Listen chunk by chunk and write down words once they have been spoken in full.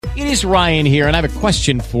It is Ryan here, and I have a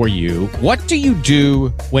question for you. What do you do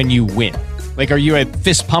when you win? Like, are you a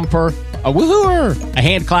fist pumper, a woohooer, a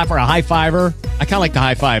hand clapper, a high fiver? I kind of like the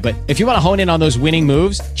high five, but if you want to hone in on those winning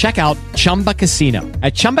moves, check out Chumba Casino.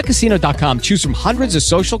 At ChumbaCasino.com, choose from hundreds of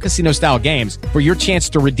social casino-style games for your chance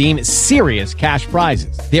to redeem serious cash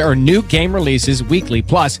prizes. There are new game releases weekly,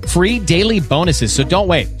 plus free daily bonuses. So don't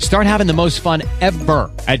wait. Start having the most fun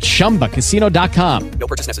ever at ChumbaCasino.com. No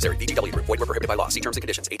purchase necessary. VGW Group. Void where prohibited by law. See terms and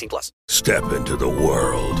conditions. 18+. Step into the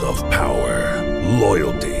world of power,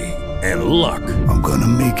 loyalty, and luck. I'm gonna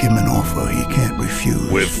make him an offer he can't refuse.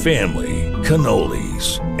 With family,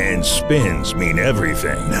 cannolis, and spins mean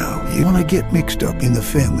everything. Now, you wanna get mixed up in the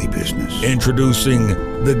family business. Introducing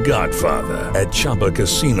The Godfather at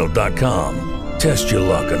ChumbaCasino.com. Test your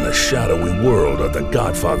luck in the shadowy world of The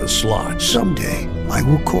Godfather slot. Someday, I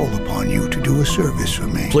will call upon you to do a service for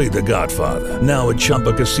me. Play The Godfather now at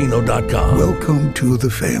ChumbaCasino.com. Welcome to the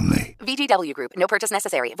family. VGW Group. No purchase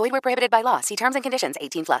necessary. Void where prohibited by law. See terms and conditions.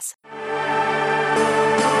 18+.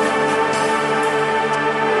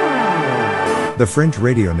 The Fringe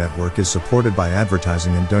Radio Network is supported by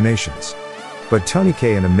advertising and donations. But Tony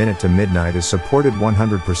K and A Minute to Midnight is supported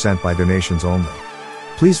 100% by donations only.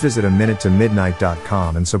 Please visit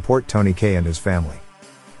aminutomidnight.com and support Tony K and his family.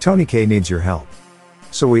 Tony K needs your help.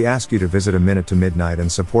 So we ask you to visit A Minute to Midnight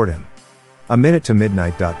and support him.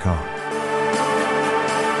 aminutomidnight.com.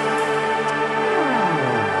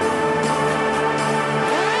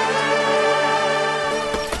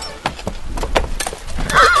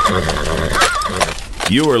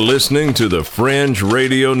 You are listening to the Fringe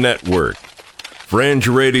Radio Network.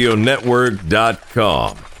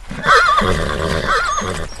 FringeRadioNetwork.com.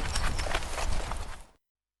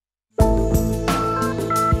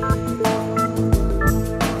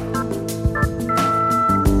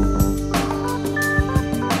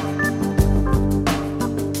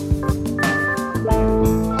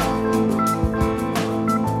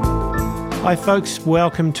 Hi folks,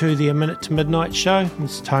 welcome to the A Minute to Midnight show.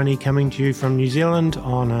 It's Tony coming to you from New Zealand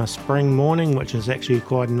on a spring morning, which is actually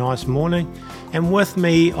quite a nice morning. And with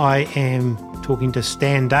me I am talking to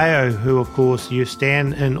Stan Deyo, who of course you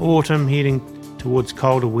stand in autumn heading towards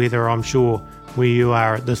colder weather, I'm sure, where you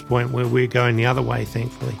are at this point, where we're going the other way,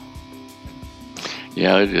 thankfully.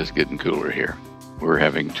 Yeah, it is getting cooler here. We're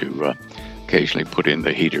having to occasionally put in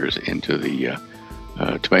the heaters into the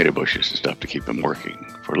tomato bushes and stuff to keep them working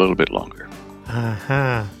for a little bit longer.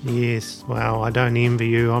 Yes. Well, I don't envy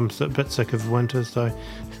you. I'm a bit sick of winter, so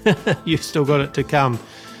you've still got it to come.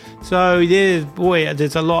 So, yeah, boy,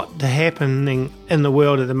 there's a lot happening in the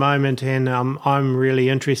world at the moment, and I'm really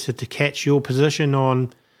interested to catch your position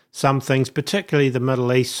on some things, particularly the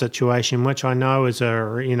Middle East situation, which I know is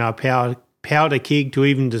a powder keg to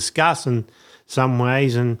even discuss in some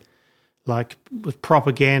ways, and like with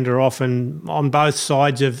propaganda often on both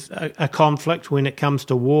sides of a conflict. When it comes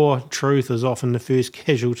to war, truth is often the first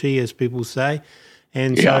casualty, as people say.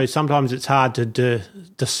 And so sometimes it's hard to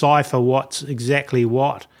decipher what's exactly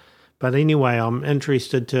what. But anyway, I'm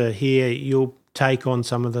interested to hear your take on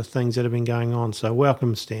some of the things that have been going on. So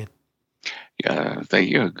welcome, Stan. Yeah,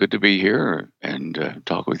 thank you. Good to be here and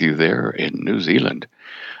talk with you there in New Zealand.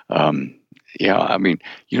 Yeah, I mean,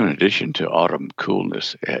 in addition to autumn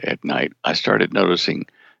coolness at night, I started noticing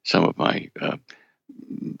some of my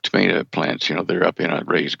tomato plants, they're up in a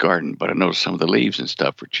raised garden, but I noticed some of the leaves and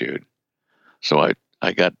stuff were chewed. So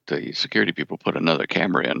I got the security people put another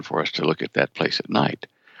camera in for us to look at that place at night.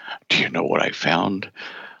 Do you know what I found?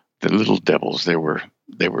 The little devils, there were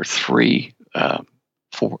 3,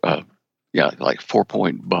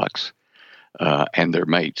 4-point bucks and their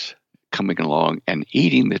mates coming along and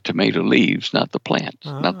eating the tomato leaves, not the plants,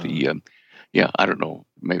 not the, I don't know,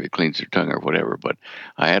 maybe it cleans their tongue or whatever, but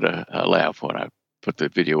I had a laugh when I put the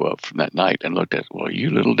video up from that night and looked at, well, you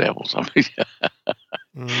little devils. I mean,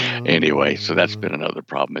 anyway, so that's been another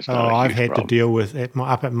problem. It's not I've had to deal with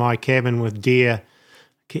up at my cabin with deer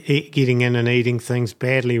getting in and eating things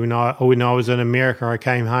badly. When I was in America, I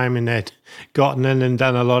came home and they'd gotten in and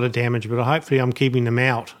done a lot of damage, but hopefully I'm keeping them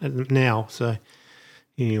out now, so...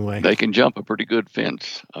 Anyway, they can jump a pretty good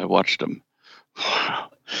fence. I watched them.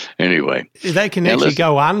 Anyway, they can actually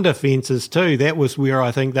go under fences too. That was where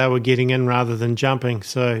I think they were getting in rather than jumping.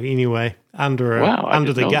 So anyway, under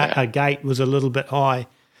a gate was a little bit high.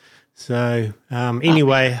 So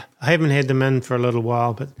anyway, I haven't had them in for a little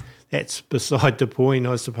while, but that's beside the point,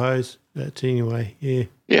 I suppose. But anyway,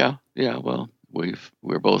 yeah. Well,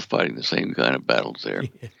 we're both fighting the same kind of battles there.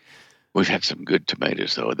 Yeah. We've had some good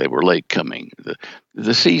tomatoes, though. They were late coming.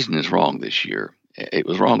 The season is wrong this year. It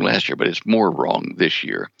was wrong last year, but it's more wrong this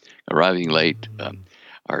year. Arriving late,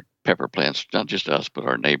 our pepper plants, not just us, but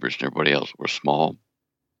our neighbors and everybody else, were small.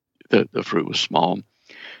 The fruit was small.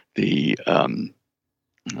 We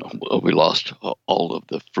lost all of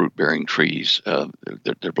the fruit-bearing trees.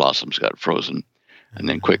 Their blossoms got frozen and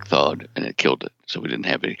then quick thawed, and it killed it. So we didn't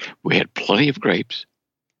have any. We had plenty of grapes,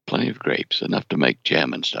 enough to make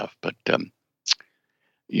jam and stuff. But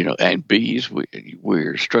and bees,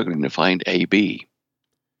 we're struggling to find a bee.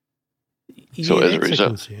 So as a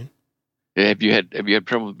result, have you had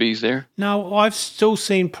trouble with bees there? No, I've still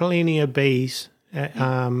seen plenty of bees,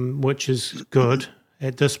 which is good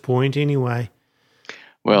at this point, anyway.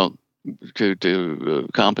 Well, to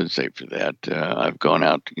compensate for that, I've gone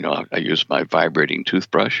out. I use my vibrating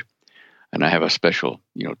toothbrush, and I have a special,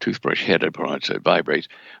 toothbrush head I put on it so it vibrates.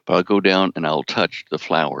 But I'll go down and I'll touch the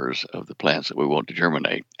flowers of the plants that we want to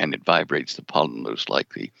germinate, and it vibrates the pollen loose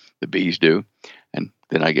like the bees do, and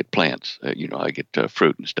then I get plants. I get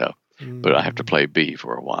fruit and stuff. But I have to play bee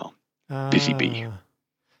for a while. Busy bee.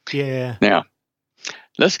 Yeah. Now,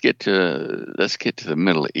 let's get to the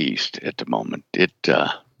Middle East at the moment. It's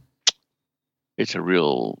a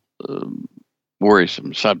real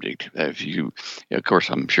worrisome subject. Of course,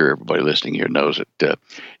 I'm sure everybody listening here knows that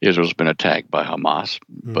Israel's been attacked by Hamas,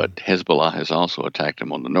 but Hezbollah has also attacked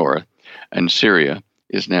them on the north, and Syria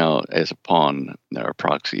is now, as a pawn or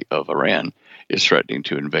proxy of Iran, is threatening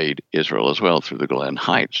to invade Israel as well through the Golan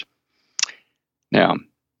Heights. Now,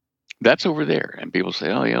 that's over there, and people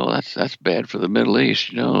say, "Oh, yeah, well, that's bad for the Middle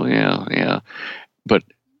East." Yeah. But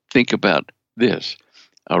think about this: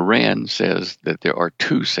 Iran says that there are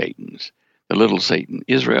two Satans: the little Satan,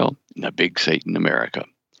 Israel, and the big Satan, America,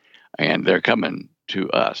 and they're coming to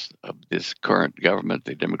us. This current government,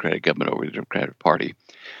 the Democratic government over the Democratic Party,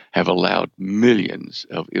 have allowed millions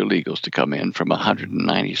of illegals to come in from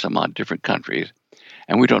 190 some odd different countries,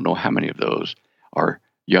 and we don't know how many of those are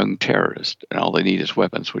young terrorists, and all they need is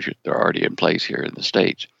weapons, which are already in place here in the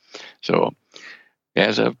States. So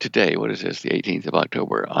as of today, what is this, the 18th of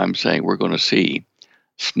October, I'm saying we're going to see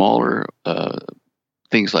smaller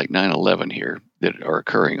things like 9/11 here that are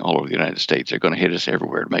occurring all over the United States. They're going to hit us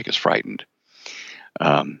everywhere to make us frightened.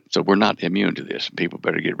 So we're not immune to this. People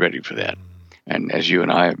better get ready for that. And as you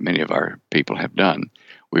and I, many of our people have done,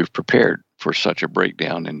 we've prepared for such a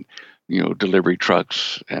breakdown in delivery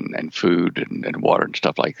trucks and food and water and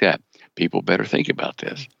stuff like that. People better think about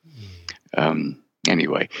this.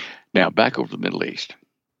 Anyway, now back over to the Middle East.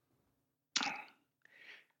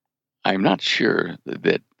 I'm not sure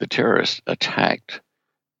that the terrorists attacked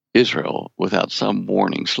Israel without some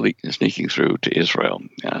warning sneaking through to Israel.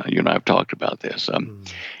 You and I have talked about this.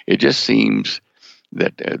 It just seems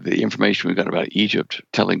that the information we got about Egypt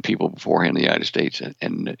telling people beforehand in the United States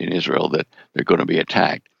and in Israel that they're going to be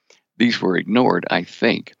attacked, these were ignored, I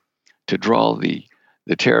think, to draw the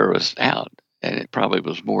terrorists out. And it probably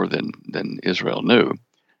was more than Israel knew.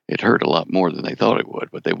 It hurt a lot more than they thought it would,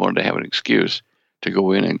 but they wanted to have an excuse to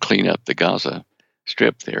go in and clean up the Gaza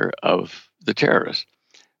Strip there of the terrorists.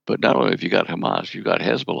 But not only have you got Hamas, you've got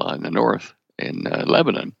Hezbollah in the north in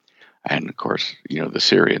Lebanon. And, of course, the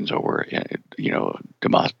Syrians over,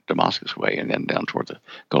 Damascus way and then down toward the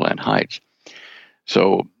Golan Heights.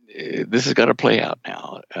 So this has got to play out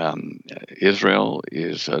now. Israel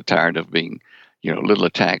is tired of being, little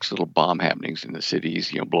attacks, little bomb happenings in the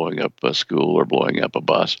cities, blowing up a school or blowing up a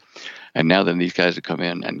bus. And now then these guys have come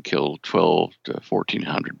in and killed 12 to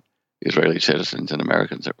 1,400 Israeli citizens and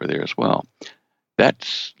Americans that were there as well.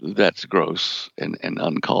 That's gross and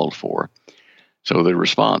uncalled for. So the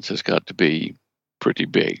response has got to be pretty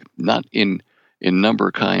big, not in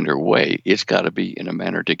number, kind, or way. It's got to be in a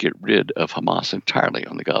manner to get rid of Hamas entirely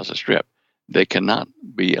on the Gaza Strip. They cannot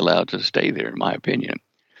be allowed to stay there, in my opinion.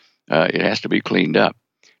 It has to be cleaned up.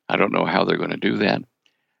 I don't know how they're going to do that.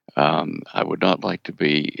 I would not like to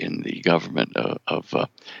be in the government of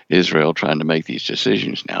Israel trying to make these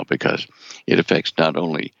decisions now, because it affects not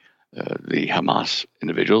only the Hamas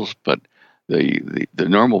individuals, but the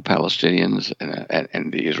normal Palestinians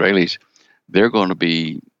and the Israelis. They're going to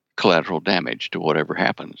be collateral damage to whatever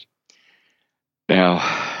happens. Now,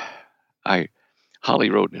 Holly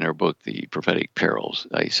wrote in her book, The Prophetic Perils,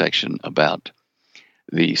 a section about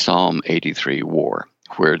the Psalm 83 war,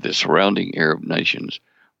 where the surrounding Arab nations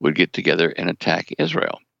would get together and attack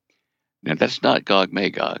Israel. Now, that's not Gog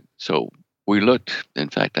Magog. So we looked, in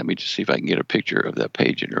fact, let me just see if I can get a picture of that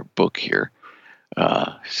page in her book here.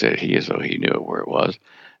 Said he as though he knew where it was.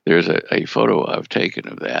 There's a photo I've taken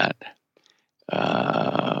of that.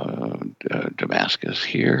 Damascus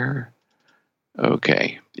here.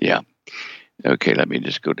 Okay, yeah. Okay, let me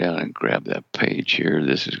just go down and grab that page here.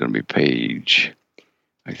 This is going to be page,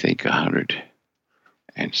 I think,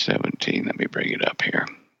 117. Let me bring it up here.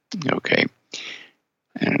 Okay.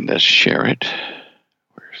 And let's share it.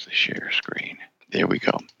 Where's the share screen? There we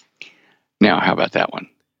go. Now, how about that one?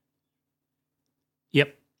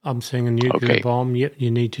 Yep. I'm seeing a nuclear bomb. Yep.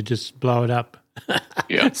 You need to just blow it up.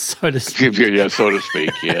 Yeah. So to speak. Yeah, so to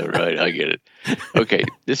speak. Yeah, right. I get it. Okay.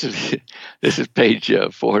 This is page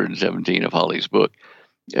 417 of Holly's book,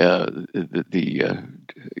 the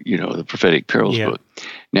prophetic perils book.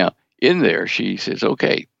 Now, in there, she says,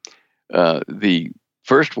 okay, the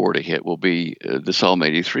first war to hit will be the Psalm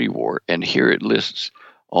 83 war, and here it lists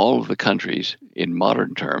all of the countries in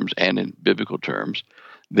modern terms and in biblical terms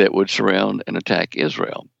that would surround and attack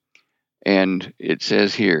Israel. And it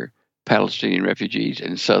says here, Palestinian refugees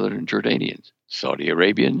and southern Jordanians, Saudi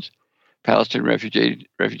Arabians, Palestinian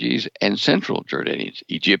refugees and central Jordanians,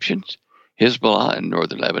 Egyptians, Hezbollah and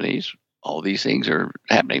northern Lebanese. All these things are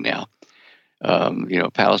happening now.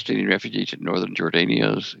 Palestinian refugees in northern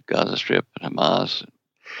Jordanians, Gaza Strip, and Hamas.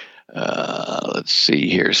 Let's see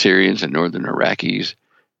here, Syrians and northern Iraqis,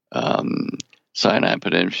 Sinai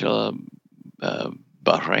Peninsula,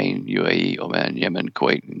 Bahrain, UAE, Oman, Yemen,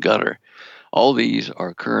 Kuwait, and Qatar. All these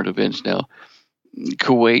are current events now.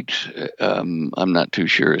 Kuwait, I'm not too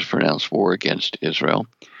sure, is pronounced war against Israel,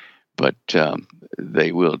 but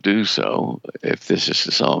they will do so if this is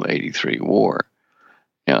the Psalm 83 war.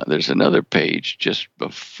 Now, there's another page just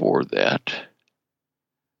before that.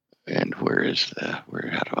 And how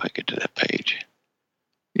do I get to that page?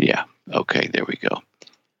 Yeah, okay, there we go.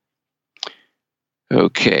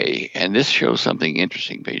 Okay, and this shows something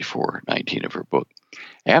interesting, page 419 of her book.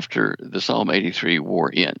 After the Psalm 83 war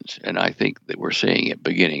ends, and I think that we're seeing it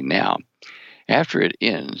beginning now, after it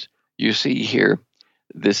ends, you see here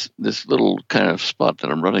this little kind of spot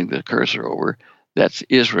that I'm running the cursor over. That's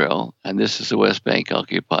Israel, and this is the West Bank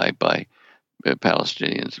occupied by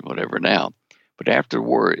Palestinians and whatever now. But after the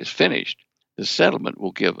war is finished, the settlement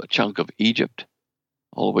will give a chunk of Egypt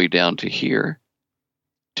all the way down to here,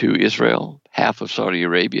 to Israel, half of Saudi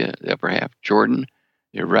Arabia, the upper half, Jordan,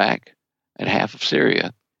 Iraq, and half of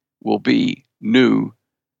Syria will be new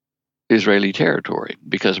Israeli territory.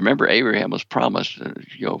 Because remember, Abraham was promised,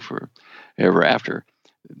 for ever after,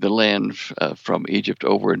 the land from Egypt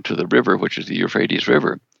over into the river, which is the Euphrates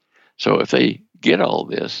River. So if they get all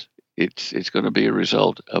this, it's going to be a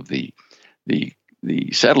result of the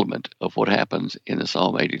settlement of what happens in the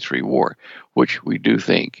Psalm 83 war, which we do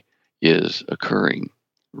think is occurring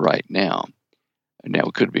right now. Now,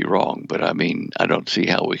 it could be wrong, but I don't see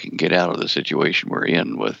how we can get out of the situation we're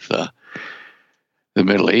in with the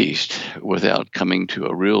Middle East without coming to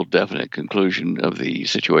a real definite conclusion of the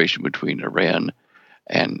situation between Iran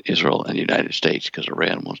and Israel and the United States, because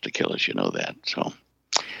Iran wants to kill us, you know that. So,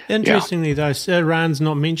 interestingly, though, Iran's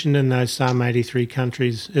not mentioned in those Psalm 83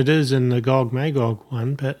 countries. It is in the Gog-Magog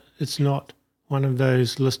one, but it's not one of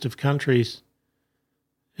those list of countries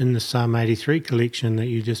in the Psalm 83 collection that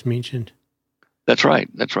you just mentioned. That's right.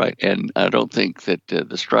 And I don't think that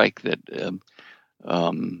the strike that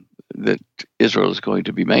that Israel is going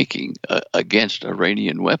to be making against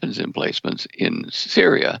Iranian weapons emplacements in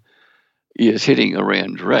Syria is hitting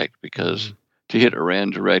Iran direct, because to hit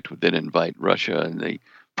Iran direct would then invite Russia and the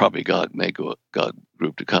probably Gog-Magog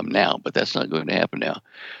group to come now, but that's not going to happen now.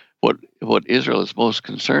 What Israel is most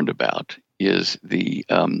concerned about is the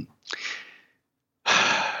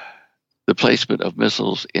placement of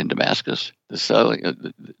missiles in Damascus,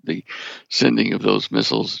 the sending of those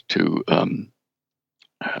missiles to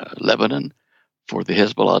Lebanon for the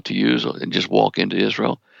Hezbollah to use and just walk into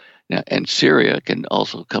Israel. Now, and Syria can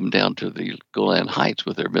also come down to the Golan Heights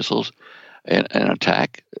with their missiles and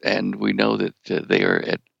attack. And we know that they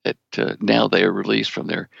are now they are released from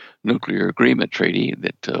their nuclear agreement treaty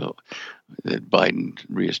that Biden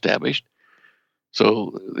reestablished.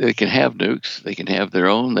 So they can have nukes, they can have their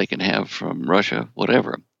own, they can have from Russia,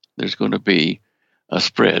 whatever. There's going to be a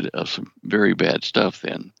spread of some very bad stuff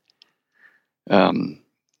then.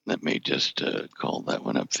 Let me just call that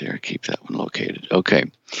one up there, keep that one located. Okay.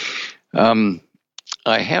 I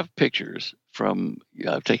have pictures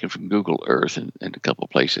taken from Google Earth and a couple of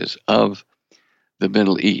places of the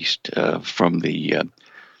Middle East from the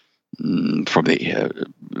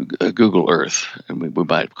Google Earth, and we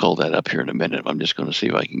might call that up here in a minute. I'm just going to see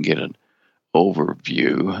if I can get an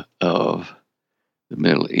overview of the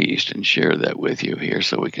Middle East and share that with you here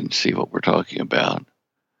so we can see what we're talking about.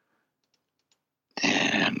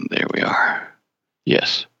 And there we are.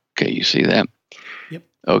 Yes. Okay, you see that? Yep.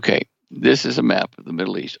 Okay, this is a map of the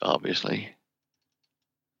Middle East, obviously.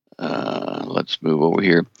 Let's move over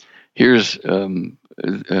here. Here's the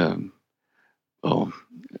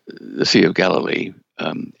Sea of Galilee,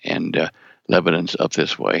 and Lebanon's up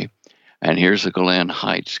this way. And here's the Golan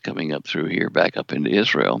Heights coming up through here, back up into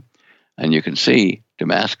Israel. And you can see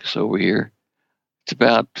Damascus over here. It's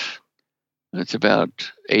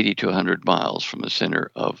about 80 to 100 miles from the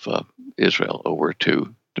center of Israel over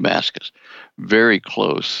to Damascus. Very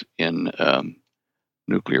close in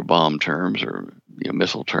nuclear bomb terms or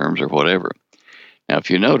missile terms or whatever. Now,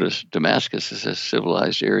 if you notice, Damascus is a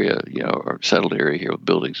civilized area, or settled area here with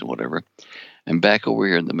buildings and whatever. And back over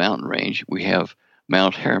here in the mountain range, we have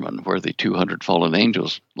Mount Hermon, where the 200 fallen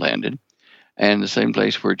angels landed, and the same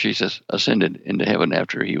place where Jesus ascended into heaven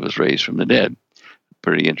after he was raised from the dead.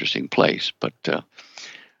 Pretty interesting place. But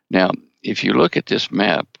now, if you look at this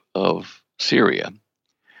map of Syria,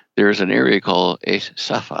 there's an area called Es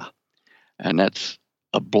Safa, and that's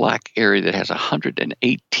a black area that has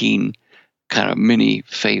 118 kind of mini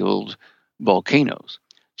failed volcanoes.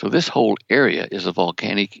 So this whole area is a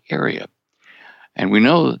volcanic area. And we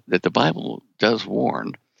know that the Bible does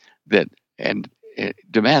warn that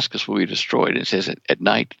Damascus will be destroyed. It says at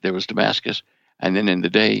night there was Damascus, and then in the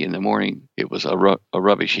day, in the morning, it was a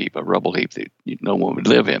rubbish heap, a rubble heap that no one would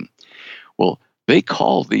live in. Well, they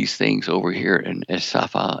call these things over here in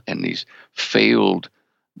Safa and these failed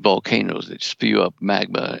volcanoes that spew up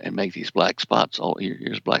magma and make these black spots.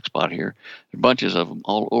 Here's a black spot here. There are bunches of them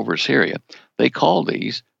all over Syria. They call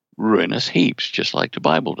these ruinous heaps, just like the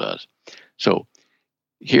Bible does. So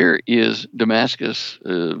here is Damascus,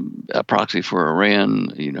 a proxy for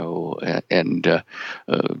Iran, and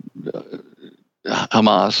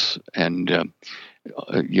Hamas, and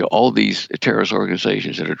all these terrorist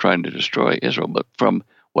organizations that are trying to destroy Israel, but from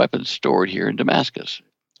weapons stored here in Damascus,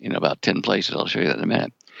 in about 10 places. I'll show you that in a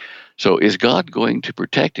minute. So is God going to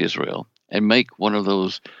protect Israel and make one of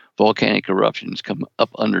those volcanic eruptions come up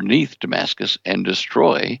underneath Damascus and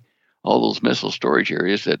destroy all those missile storage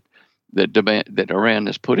areas that Iran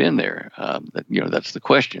has put in there? That's the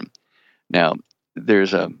question. Now,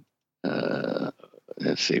 there's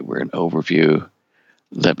let's see, we're in overview.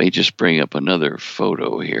 Let me just bring up another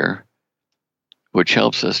photo here, which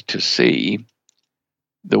helps us to see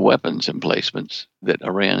the weapons emplacements that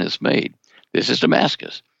Iran has made. This is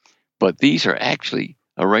Damascus, but these are actually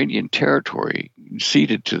Iranian territory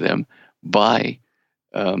ceded to them by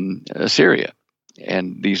Syria.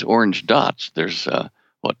 And these orange dots, there's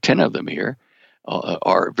 10 of them here,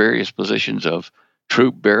 are various positions of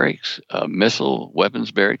troop barracks, missile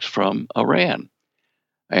weapons barracks from Iran.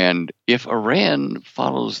 And if Iran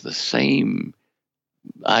follows the same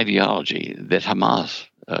ideology that Hamas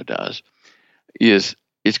does,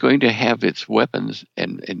 it's going to have its weapons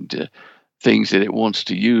and things that it wants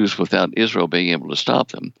to use without Israel being able to stop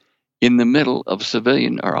them in the middle of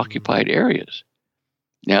civilian or occupied areas.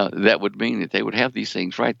 Now, that would mean that they would have these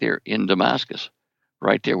things right there in Damascus,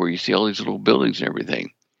 right there where you see all these little buildings and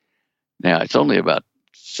everything. Now, it's only about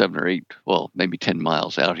 7 or 8, well, maybe 10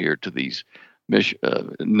 miles out here to these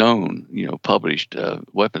known, published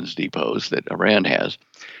weapons depots that Iran has.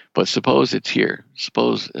 But suppose it's here.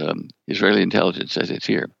 Suppose Israeli intelligence says it's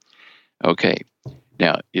here. Okay.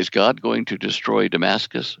 Now, is God going to destroy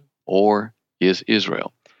Damascus, or is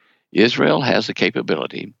Israel? Israel has the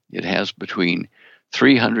capability. It has between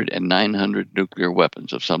 300 and 900 nuclear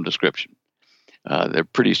weapons of some description. They're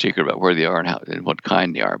pretty secret about where they are and how and what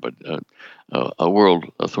kind they are, but a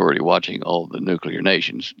world authority watching all the nuclear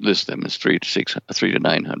nations lists them as 3 to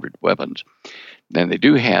 900 weapons. Then they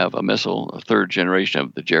do have a missile, a third generation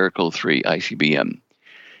of the Jericho 3 ICBM.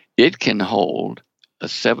 It can hold a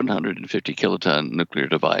 750 kiloton nuclear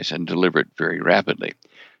device and deliver it very rapidly.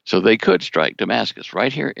 So they could strike Damascus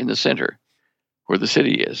right here in the center where the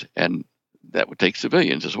city is, and that would take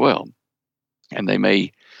civilians as well. And they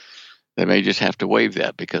may just have to waive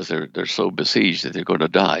that because they're so besieged that they're going to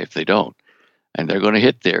die if they don't. And they're going to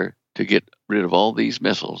hit there to get rid of all these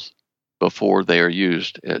missiles before they are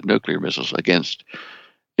used, nuclear missiles, against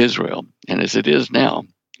Israel. And as it is now,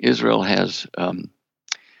 Israel has,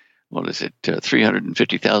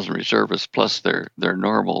 350,000 reservists plus their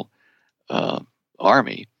normal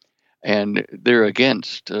army. And they're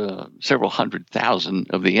against several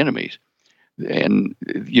 100,000 of the enemies. And,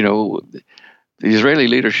 the Israeli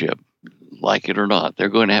leadership, like it or not, they're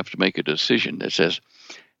going to have to make a decision that says,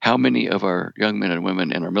 how many of our young men and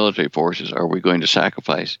women in our military forces are we going to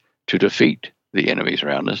sacrifice to defeat the enemies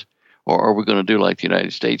around us? Or are we going to do like the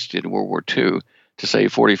United States did in World War II to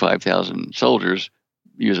save 45,000 soldiers,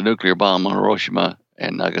 use a nuclear bomb on Hiroshima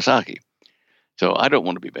and Nagasaki? So I don't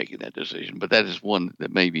want to be making that decision, but that is one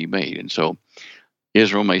that may be made. And so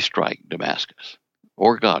Israel may strike Damascus,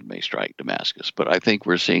 or God may strike Damascus. But I think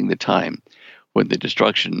we're seeing the time when the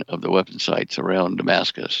destruction of the weapon sites around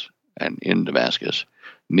Damascus and in Damascus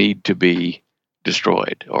need to be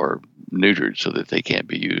destroyed or neutered so that they can't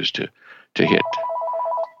be used to hit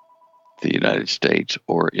the United States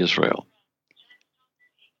or Israel.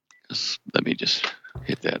 Let me just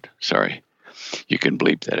hit that. Sorry. You can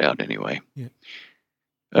bleep that out anyway. Yeah.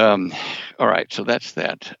 All right, so that's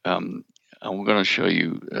that. I'm going to show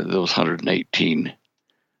you those 118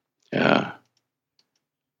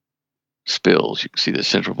 spills. You can see the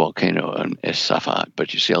central volcano on Es-Safat,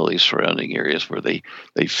 but you see all these surrounding areas where they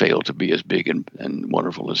fail to be as big and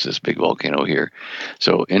wonderful as this big volcano here.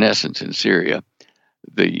 So in essence, in Syria,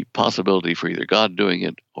 the possibility for either God doing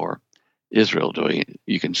it or Israel doing it,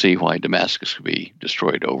 you can see why Damascus could be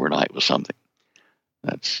destroyed overnight with something.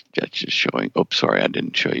 That's just showing. Oops, sorry, I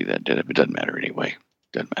didn't show you that, did it? It doesn't matter anyway.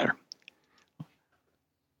 Doesn't matter.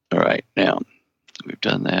 All right, now we've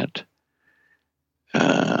done that.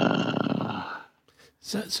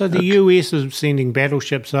 So the US is sending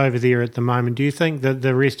battleships over there at the moment. Do you think that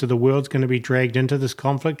the rest of the world's going to be dragged into this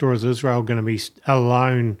conflict, or is Israel going to be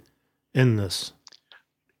alone in this?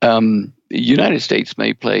 The United States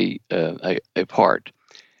may play a part,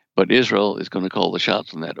 but Israel is going to call the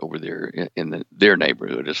shots on that over there in their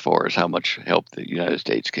neighborhood as far as how much help the United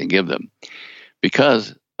States can give them.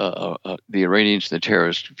 Because the Iranians and the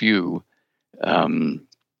terrorists view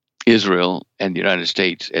Israel and the United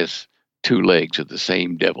States as two legs of the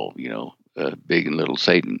same devil, big and little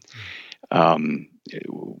Satan.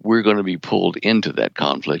 We're going to be pulled into that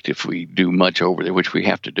conflict if we do much over there, which we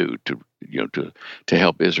have to do to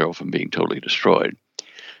help Israel from being totally destroyed.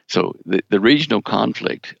 So the regional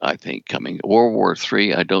conflict, I think, coming. World War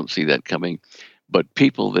III, I don't see that coming. But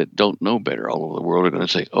people that don't know better all over the world are going to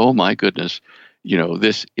say, oh, my goodness,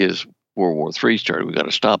 this is World War III started. We've got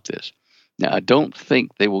to stop this. Now, I don't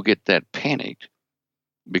think they will get that panicked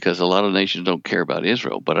because a lot of nations don't care about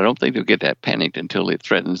Israel. But I don't think they'll get that panicked until it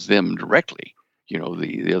threatens them directly,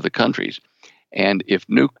 the other countries. And if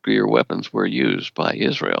nuclear weapons were used by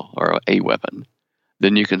Israel, or a weapon,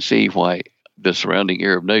 then you can see why the surrounding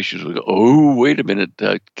Arab nations would go, oh, wait a minute,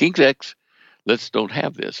 King's X, let's don't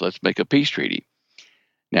have this. Let's make a peace treaty.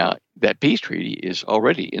 Now, that peace treaty is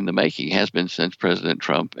already in the making, has been since President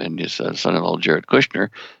Trump and his son-in-law, Jared Kushner,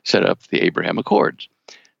 set up the Abraham Accords.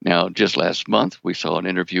 Now, just last month, we saw an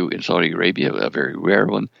interview in Saudi Arabia, a very rare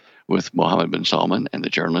one, with Mohammed bin Salman and the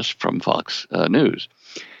journalist from Fox News.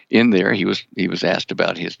 In there, he was asked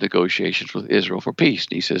about his negotiations with Israel for peace.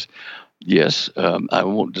 And he says, yes, I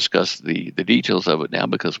won't discuss the details of it now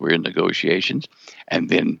because we're in negotiations. And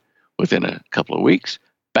then within a couple of weeks,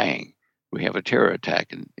 bang, we have a terror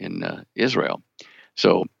attack in Israel.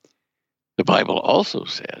 So the Bible also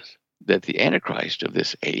says that the Antichrist of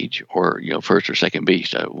this age, or first or second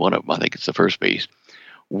beast, one of them, I think it's the first beast,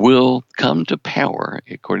 will come to power,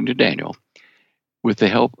 according to Daniel, with the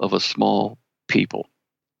help of a small people.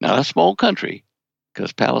 Not a small country,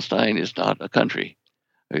 because Palestine is not a country.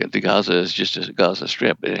 The Gaza is just a Gaza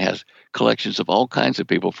Strip. It has collections of all kinds of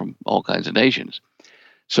people from all kinds of nations.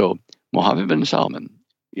 So Mohammed bin Salman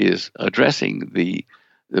is addressing the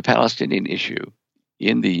Palestinian issue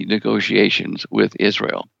in the negotiations with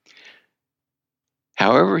Israel.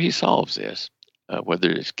 However he solves this, whether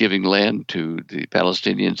it's giving land to the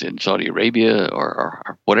Palestinians in Saudi Arabia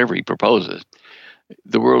or whatever he proposes,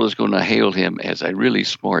 the world is going to hail him as a really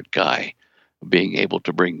smart guy, being able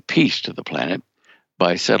to bring peace to the planet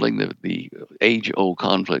by settling the age-old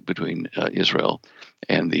conflict between Israel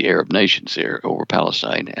and the Arab nations there over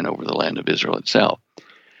Palestine and over the land of Israel itself.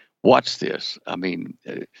 Watch this. I mean,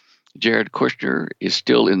 Jared Kushner is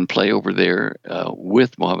still in play over there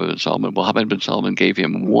with Mohammed bin Salman. Mohammed bin Salman gave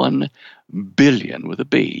him $1 billion, with a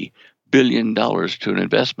B, $1 billion to an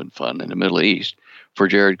investment fund in the Middle East for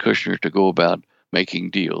Jared Kushner to go about making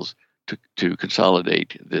deals to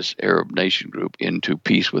consolidate this Arab nation group into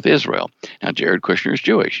peace with Israel. Now, Jared Kushner is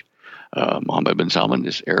Jewish. Mohammed bin Salman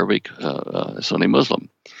is Arabic, Sunni Muslim.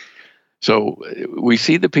 So we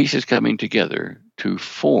see the pieces coming together to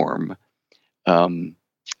form the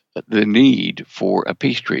need for a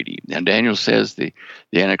peace treaty. Now, Daniel says the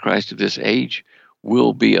Antichrist of this age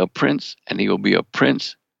will be a prince, and he will be a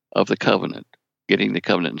prince of the covenant, getting the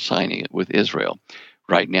covenant and signing it with Israel.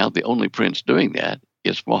 Right now, the only prince doing that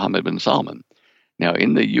is Mohammed bin Salman. Now,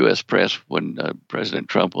 in the U.S. press, when President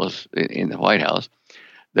Trump was in the White House,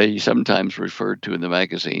 they sometimes referred to in the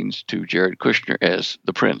magazines to Jared Kushner as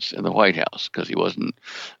the prince in the White House because he wasn't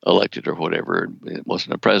elected or whatever, and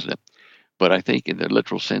wasn't a president. But I think in the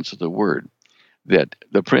literal sense of the word, that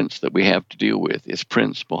the prince that we have to deal with is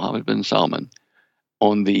Prince Mohammed bin Salman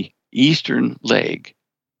on the eastern leg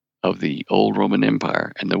of the old Roman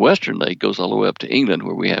Empire. And the western leg goes all the way up to England,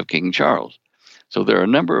 where we have King Charles. So there are a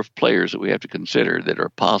number of players that we have to consider that are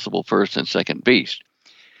possible first and second beast.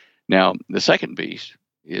 Now, the second beast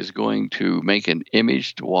is going to make an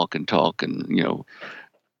image to walk and talk, and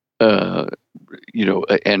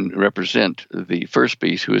and represent the first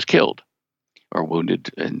beast who is killed or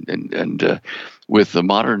wounded. And with the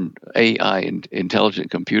modern AI and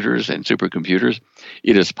intelligent computers and supercomputers,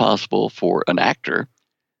 it is possible for an actor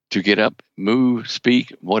to get up, move,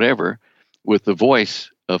 speak, whatever, with the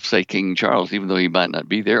voice of, say, King Charles, even though he might not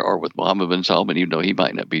be there, or with Mohammed bin Salman, even though he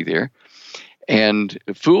might not be there, and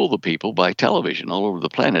fool the people by television all over the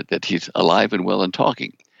planet that he's alive and well and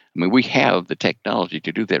talking. I mean, we have the technology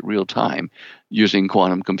to do that real time using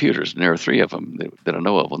quantum computers, and there are 3 of them that I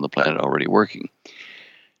know of on the planet already working.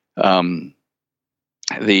 There's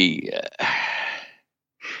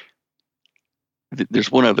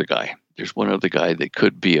one other guy. There's one other guy that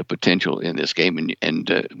could be a potential in this game,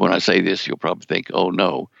 and when I say this, you'll probably think, "Oh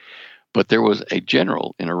no," but there was a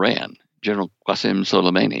general in Iran, General Qasem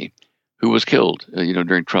Soleimani, who was killed,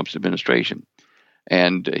 during Trump's administration.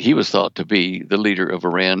 And he was thought to be the leader of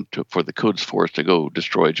Iran for the Quds force to go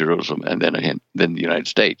destroy Jerusalem and then the United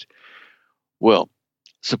States. Well,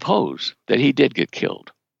 suppose that he did get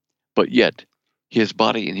killed, but yet his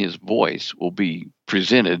body and his voice will be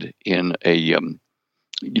presented in a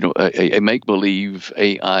make-believe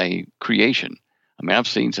AI creation. I mean, I've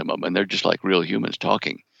seen some of them, and they're just like real humans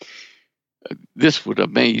talking. This would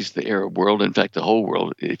amaze the Arab world, in fact, the whole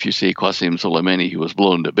world, if you see Qasem Soleimani, who was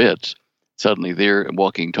blown to bits, suddenly there and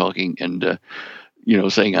walking, talking, and,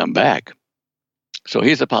 saying, "I'm back." So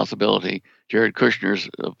here's a possibility. Jared Kushner's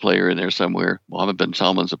a player in there somewhere. Mohammed bin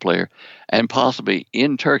Salman's a player. And possibly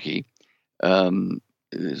in Turkey, Suleiman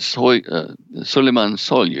Soylu,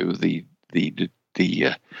 the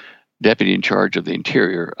deputy in charge of the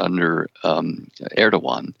interior under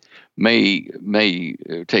Erdogan, may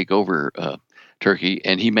take over Turkey,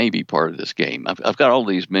 and he may be part of this game. I've got all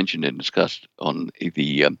these mentioned and discussed on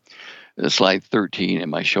the slide 13 in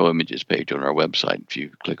my show images page on our website. If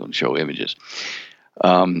you click on show images,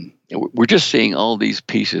 we're just seeing all these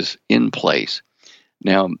pieces in place.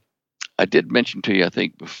 Now, I did mention to you, I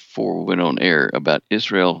think, before we went on air about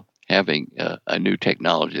Israel having a new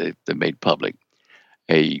technology that they made public,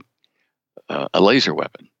 a laser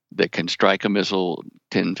weapon that can strike a missile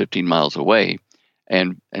 10, 15 miles away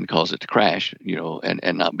and cause it to crash,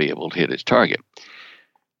 and not be able to hit its target.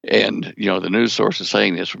 And, the news sources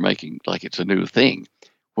saying this were making like it's a new thing.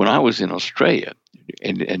 When I was in Australia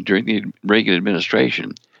and during the Reagan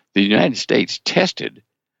administration, the United States tested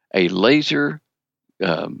a laser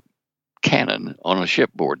cannon on a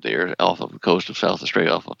shipboard there off of the coast of South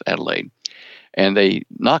Australia, off of Adelaide. And they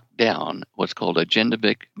knocked down what's called a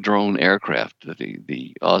Gendevic drone aircraft that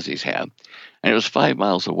the Aussies have. And it was 5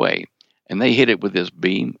 miles away. And they hit it with this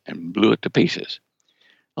beam and blew it to pieces.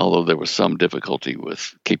 Although there was some difficulty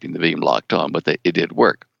with keeping the beam locked on, but it did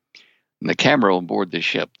work. And the camera on board this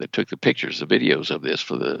ship that took the pictures, the videos of this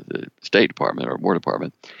for the State Department or War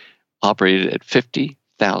Department, operated at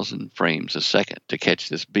 50,000 frames a second to catch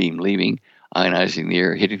this beam leaving, ionizing the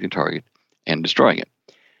air, hitting the target, and destroying it.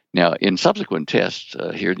 Now, in subsequent tests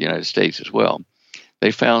here in the United States as well,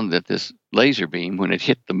 they found that this laser beam, when it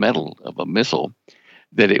hit the metal of a missile,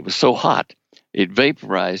 that it was so hot, it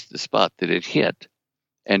vaporized the spot that it hit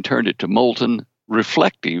and turned it to molten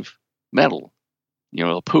reflective metal,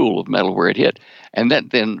 a pool of metal where it hit. And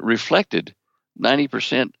that then reflected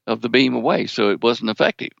 90% of the beam away, so it wasn't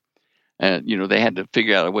effective. And, they had to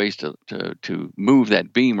figure out ways to move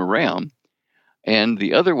that beam around. And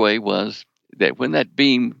the other way was that when that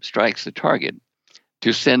beam strikes the target,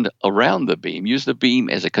 to send around the beam, use the beam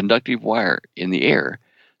as a conductive wire in the air,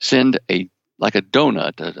 send like a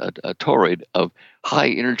donut, a toroid of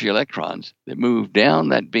high-energy electrons that move down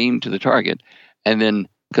that beam to the target, and then,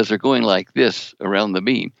 because they're going like this around the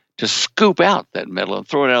beam, to scoop out that metal and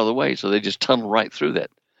throw it out of the way, so they just tunnel right through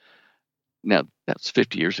that. Now, that's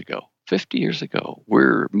 50 years ago. 50 years ago.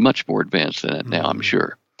 We're much more advanced than that now, I'm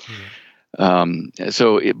sure.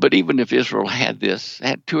 Mm-hmm. But even if Israel had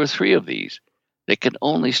 2 or 3 of these, they can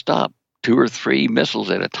only stop 2 or 3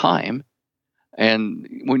 missiles at a time. And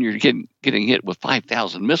when you're getting hit with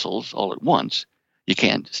 5,000 missiles all at once, you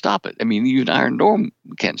can't stop it. I mean, even Iron Dome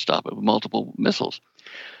can't stop it with multiple missiles.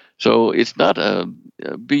 So it's not a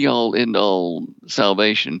be-all, end-all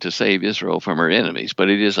salvation to save Israel from her enemies, but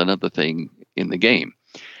it is another thing in the game.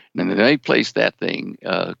 And they placed that thing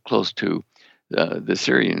close to the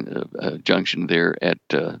Syrian junction there at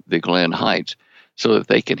the Golan Heights so that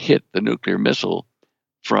they can hit the nuclear missile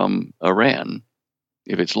from Iran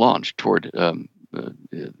if it's launched toward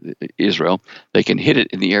Israel, they can hit it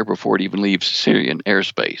in the air before it even leaves Syrian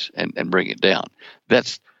airspace and bring it down.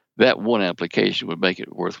 That one application would make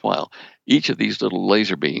it worthwhile. Each of these little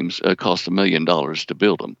laser beams cost $1 million to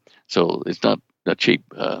build them, so it's not a cheap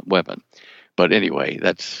weapon. But anyway,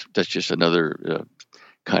 that's just another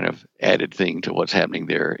kind of added thing to what's happening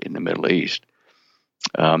there in the Middle East.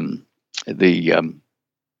 I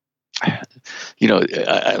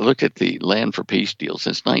looked at the Land for Peace deal.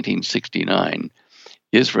 Since 1969,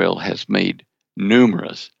 Israel has made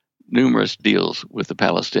numerous deals with the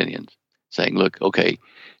Palestinians, saying, look, okay,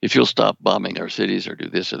 if you'll stop bombing our cities or do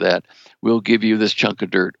this or that, we'll give you this chunk of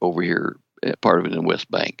dirt over here, part of it in the West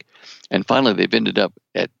Bank. And finally, they've ended up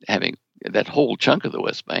at having that whole chunk of the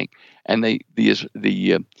West Bank, and the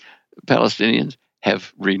Palestinians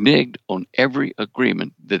have reneged on every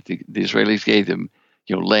agreement that the Israelis gave them,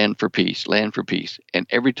 land for peace. And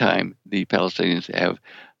every time the Palestinians have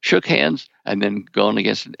shook hands and then gone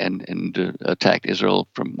against and attacked Israel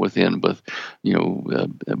from within with,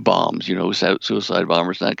 bombs, suicide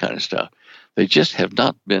bombers, that kind of stuff. They just have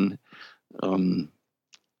not been,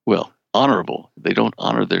 honorable. They don't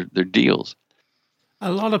honor their deals.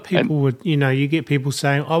 A lot of people would, you get people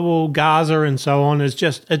saying, oh, well, Gaza and so on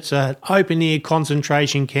it's an open-air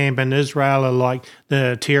concentration camp, and Israel are like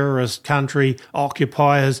the terrorist country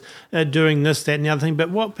occupiers doing this, that, and the other thing. But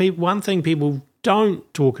one thing people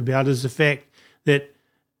don't talk about is the fact that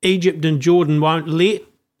Egypt and Jordan won't let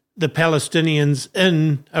the Palestinians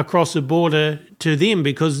in across the border to them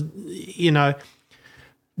because, in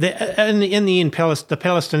the end, the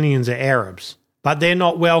Palestinians are Arabs, but they're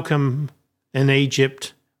not welcome in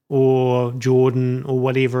Egypt or Jordan or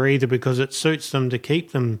whatever either, because it suits them to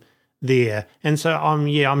keep them there. And so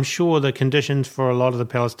I'm sure the conditions for a lot of the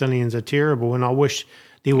Palestinians are terrible, and I wish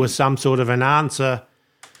there was some sort of an answer.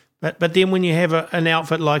 But then when you have an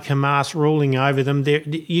outfit like Hamas ruling over them,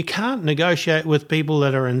 you can't negotiate with people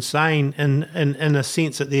that are insane in a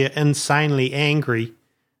sense that they're insanely angry.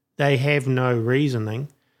 They have no reasoning.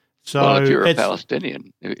 So well, if you're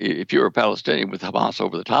a Palestinian with Hamas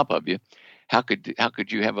over the top of you, how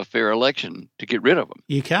could you have a fair election to get rid of them?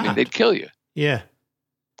 You can't. I mean, they'd kill you. Yeah.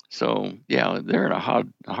 So yeah, they're in a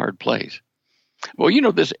hard place. Well,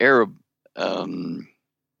 this Arab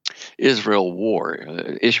Israel war,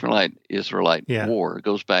 Ishmaelite-Israelite war,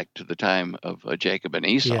 goes back to the time of Jacob and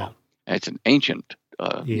Esau. Yeah. It's an ancient,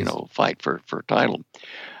 fight for title.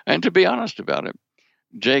 And to be honest about it,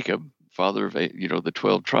 Jacob, father of the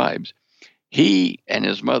 12 tribes, he and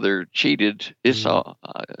his mother cheated Esau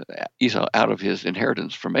out of his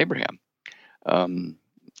inheritance from Abraham.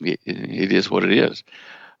 It is what it is.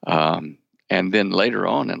 And then later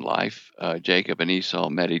on in life, Jacob and Esau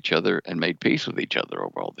met each other and made peace with each other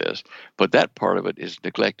over all this. But that part of it is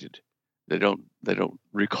neglected. They don't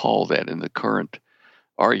recall that in the current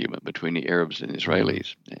argument between the Arabs and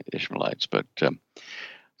Israelis, Ishmaelites. But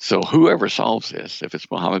so whoever solves this, if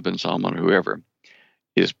it's Mohammed bin Salman or whoever,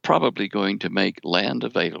 is probably going to make land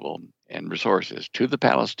available and resources to the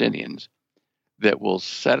Palestinians that will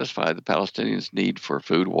satisfy the Palestinians' need for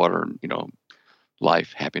food, water,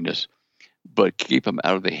 life, happiness, but keep them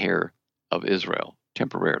out of the hair of Israel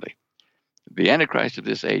temporarily. The Antichrist of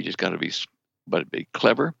this age has got to be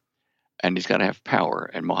clever, and he's got to have power.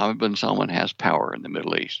 And Mohammed bin Salman has power in the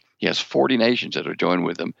Middle East. He has 40 nations that are joined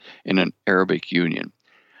with him in an Arabic Union.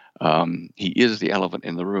 He is the elephant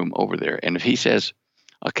in the room over there. And if he says,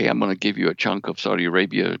 okay, I'm going to give you a chunk of Saudi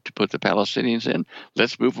Arabia to put the Palestinians in,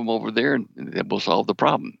 let's move them over there and that will solve the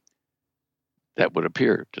problem. That would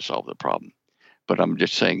appear to solve the problem. But I'm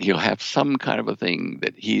just saying he'll have some kind of a thing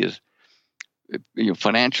that he is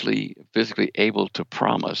financially, physically able to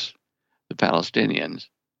promise the Palestinians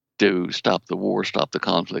to stop the war, stop the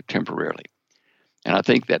conflict temporarily. And I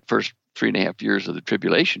think that first 3.5 years of the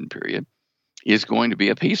tribulation period is going to be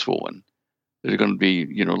a peaceful one. There's going to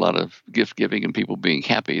be, a lot of gift giving and people being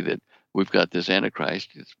happy that we've got this Antichrist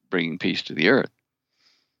that's bringing peace to the earth.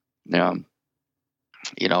 Now,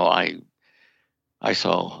 I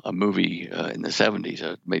saw a movie in the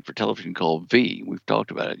 70s, made for television called V. We've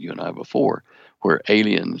talked about it, you and I, before, where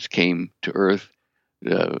aliens came to Earth,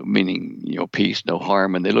 meaning, peace, no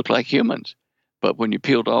harm, and they looked like humans. But when you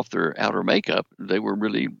peeled off their outer makeup, they were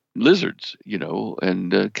really lizards,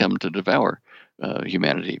 and come to devour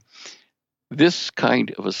humanity. This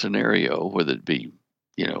kind of a scenario, whether it be,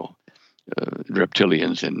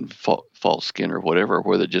 reptilians in false skin or whatever, or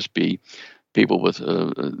whether it just be people with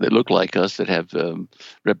that look like us that have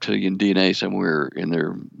reptilian DNA somewhere in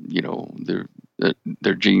their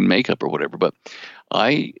gene makeup or whatever. But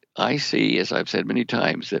I see, as I've said many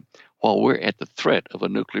times, that while we're at the threat of a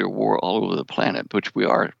nuclear war all over the planet, which we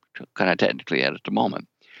are kind of technically at the moment,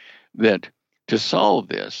 that to solve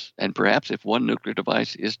this, and perhaps if one nuclear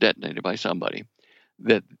device is detonated by somebody,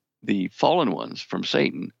 that the fallen ones from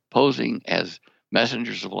Satan, posing as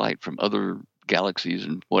messengers of light from other galaxies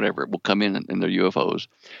and whatever, will come in their UFOs,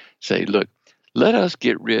 say, look, let us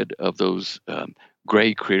get rid of those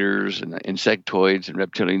gray critters and insectoids and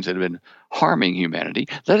reptilians that have been harming humanity.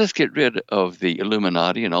 Let us get rid of the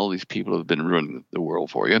Illuminati and all these people who have been ruining the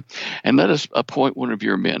world for you. And let us appoint one of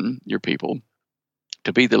your men, your people,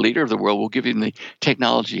 to be the leader of the world. We'll give him the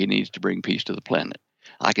technology he needs to bring peace to the planet.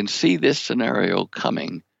 I can see this scenario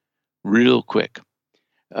coming real quick.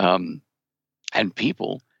 And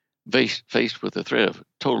people faced with the threat of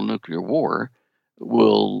total nuclear war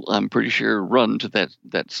will, I'm pretty sure, run to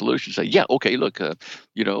that solution. Say, yeah, okay, look,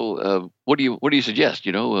 what do you suggest?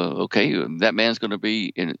 Okay, that man's going to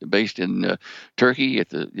be based in Turkey at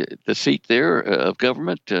the seat there of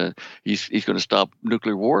government. He's going to stop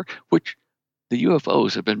nuclear war, which the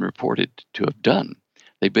UFOs have been reported to have done.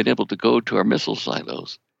 They've been able to go to our missile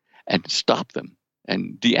silos and stop them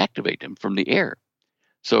and deactivate them from the air.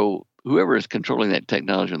 So whoever is controlling that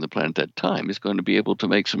technology on the planet at that time is going to be able to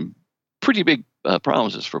make some pretty big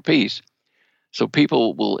promises for peace. So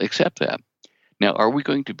people will accept that. Now, are we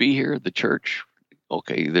going to be here, the church?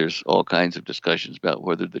 Okay, there's all kinds of discussions about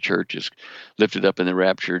whether the church is lifted up in the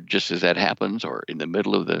rapture just as that happens, or in the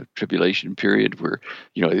middle of the tribulation period where,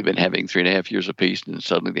 they've been having 3.5 years of peace and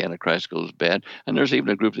suddenly the Antichrist goes bad. And there's even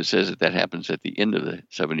a group that says that happens at the end of the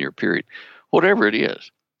 7-year period. Whatever it is,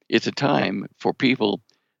 it's a time for people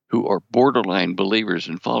who are borderline believers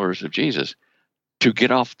and followers of Jesus to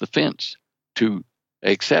get off the fence, to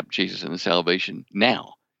accept Jesus and the salvation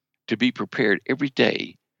now, to be prepared every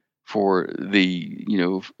day for the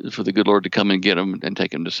good Lord to come and get them and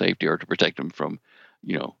take them to safety, or to protect them from,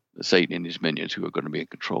 Satan and his minions who are going to be in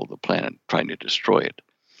control of the planet, trying to destroy it.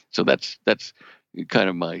 So that's kind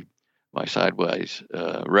of my sideways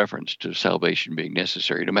reference to salvation being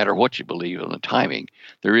necessary. No matter what you believe on the timing,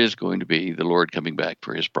 there is going to be the Lord coming back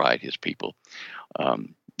for his bride, his people.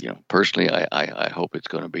 Personally, I hope it's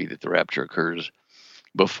going to be that the rapture occurs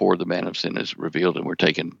before the man of sin is revealed and we're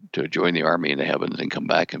taken to join the army in the heavens and come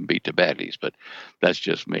back and beat the baddies. But that's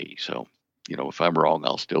just me. So, if I'm wrong,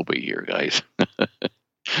 I'll still be here, guys.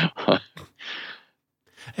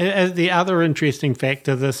 And the other interesting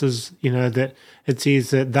factor, this is, that it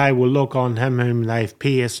says that they will look on him whom they've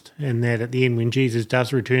pierced, and that at the end when Jesus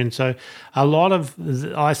does return. So a lot of,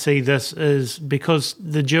 I see this is because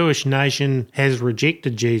the Jewish nation has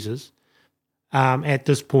rejected Jesus at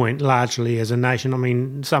this point, largely as a nation. I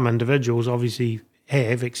mean, some individuals obviously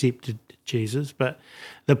have accepted Jesus, but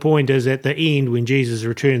the point is at the end when Jesus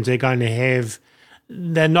returns,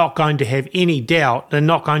 they're not going to have any doubt. They're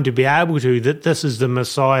not going to be able to, that this is the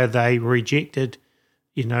Messiah they rejected,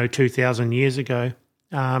 2,000 years ago.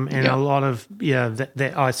 A lot of,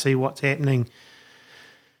 that I see what's happening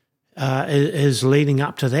is leading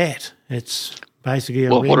up to that. It's basically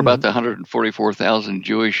what about the 144,000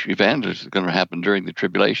 Jewish evangelists that's going to happen during the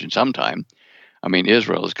tribulation sometime? I mean,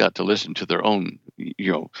 Israel has got to listen to their own,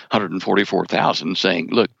 144,000 saying,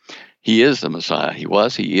 look, he is the Messiah. He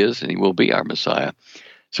was, he is, and he will be our Messiah.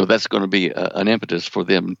 So that's going to be an impetus for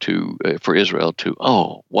them for Israel to,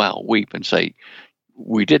 oh, wow, weep and say,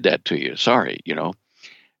 we did that to you. Sorry,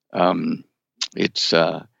 It's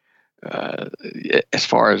as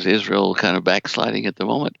far as Israel kind of backsliding at the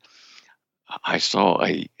moment, I saw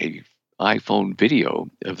a iPhone video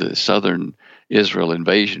of the southern Israel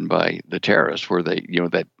invasion by the terrorists, where they,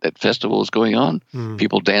 that festival is going on,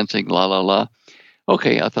 people dancing, la la la.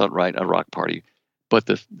 Okay, I thought, right, a rock party. But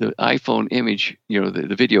the iPhone image,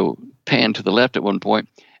 the video panned to the left at one point,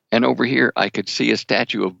 and over here I could see a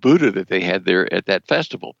statue of Buddha that they had there at that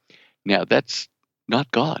festival. Now, that's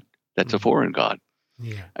not God. That's a foreign god.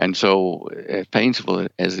 Yeah. And so, as painful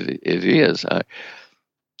as it is,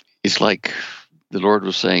 it's like the Lord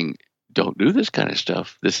was saying, don't do this kind of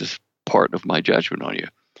stuff. This is part of my judgment on you.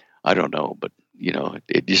 I don't know, but,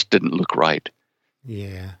 it just didn't look right.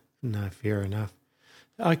 Yeah, no, fair enough.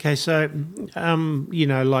 Okay, so,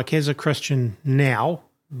 like as a Christian now,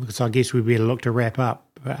 because I guess we better look to wrap up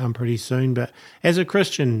pretty soon, but as a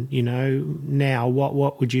Christian, now,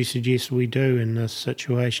 what would you suggest we do in this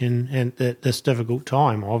situation and at this difficult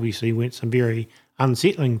time? Obviously, went some very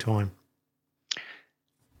unsettling time.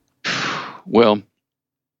 Well,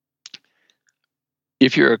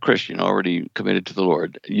 if you're a Christian already committed to the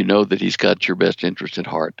Lord, you know that he's got your best interest at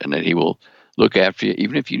heart and that he will look after you,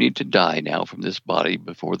 even if you need to die now from this body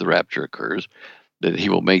before the rapture occurs, that he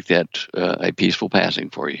will make that a peaceful passing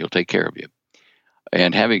for you. He'll take care of you.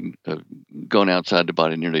 And having gone outside the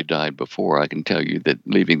body, nearly died before, I can tell you that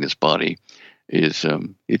leaving this body is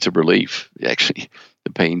it's a relief. Actually,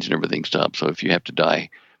 the pains and everything stop. So if you have to die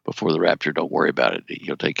before the rapture, don't worry about it.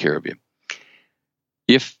 He'll take care of you.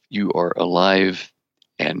 If you are alive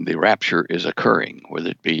and the rapture is occurring, whether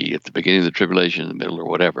it be at the beginning of the tribulation, in the middle, or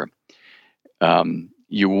whatever,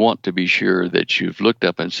 you want to be sure that you've looked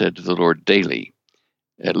up and said to the Lord daily,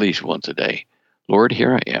 at least once a day, Lord,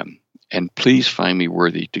 here I am, and please find me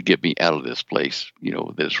worthy to get me out of this place,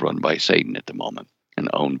 that's run by Satan at the moment and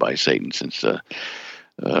owned by Satan since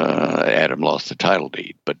Adam lost the title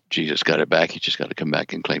deed. But Jesus got it back. He just got to come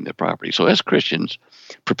back and claim the property. So as Christians,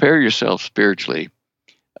 prepare yourself spiritually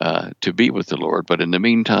to be with the Lord. But in the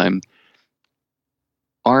meantime,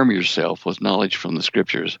 arm yourself with knowledge from the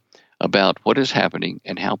Scriptures about what is happening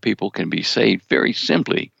and how people can be saved very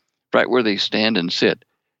simply, right where they stand and sit,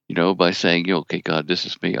 by saying, okay, God, this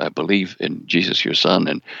is me. I believe in Jesus, your Son,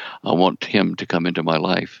 and I want him to come into my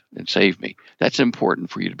life and save me. That's important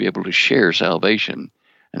for you to be able to share salvation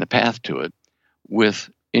and the path to it with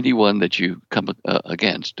anyone that you come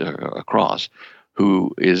against or across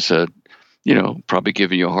who is, probably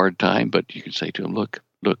giving you a hard time, but you can say to him, look,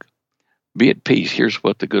 be at peace. Here's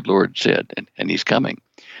what the good Lord said, and he's coming.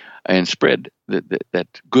 And spread that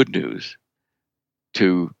good news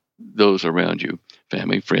to those around you,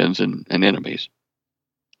 family, friends, and enemies,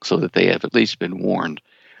 so that they have at least been warned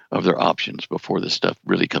of their options before this stuff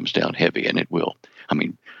really comes down heavy, and it will. I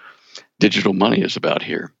mean, digital money is about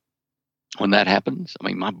here. When that happens,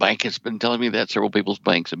 my bank has been telling me that. Several people's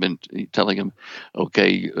banks have been telling them,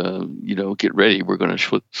 okay, get ready. We're going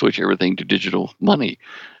to switch everything to digital money.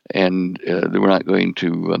 And we're not going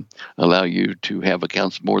to allow you to have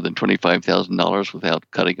accounts more than $25,000 without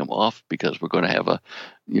cutting them off, because we're going to have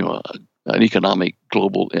an economic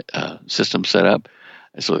global system set up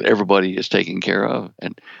so that everybody is taken care of.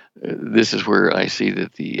 And this is where I see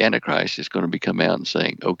that the Antichrist is going to be coming out and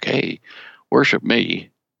saying, okay, worship me,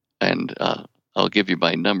 and I'll give you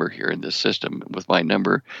my number here in this system. With my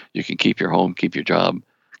number, you can keep your home, keep your job,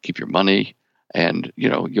 keep your money, and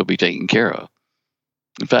you'll be taken care of.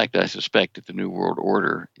 In fact, I suspect that the New World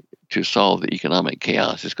Order, to solve the economic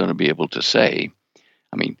chaos, is going to be able to say,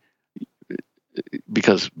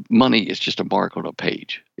 because money is just a mark on a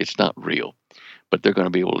page. It's not real. But they're going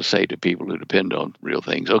to be able to say to people who depend on real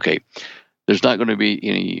things, okay, there's not going to be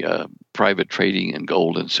any private trading in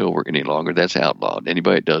gold and silver any longer. That's outlawed.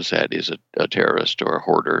 Anybody that does that is a terrorist or a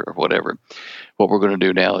hoarder or whatever. What we're going to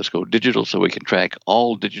do now is go digital so we can track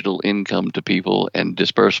all digital income to people and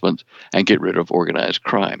disbursements and get rid of organized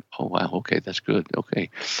crime. Oh, wow. Okay, that's good. Okay.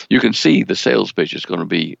 You can see the sales pitch is going to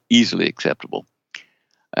be easily acceptable.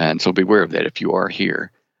 And so beware of that. If you are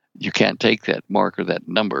here, you can't take that mark or that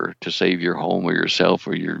number to save your home or yourself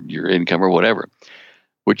or your income or whatever.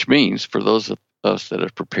 Which means for those of us that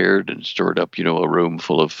have prepared and stored up, a room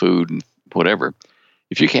full of food and whatever,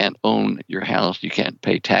 if you can't own your house, you can't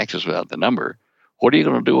pay taxes without the number, what are you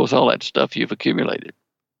going to do with all that stuff you've accumulated?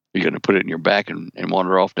 Are you going to put it in your back and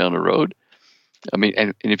wander off down the road?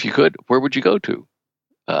 And if you could, where would you go to?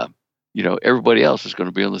 Everybody else is going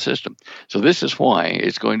to be on the system. So this is why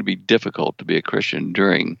it's going to be difficult to be a Christian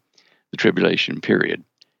during the tribulation period.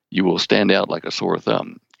 You will stand out like a sore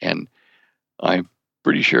thumb. And I'm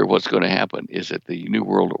pretty sure what's going to happen is that the New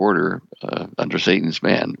World Order under Satan's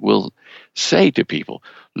man will say to people,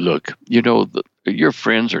 look, your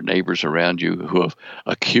friends or neighbors around you who have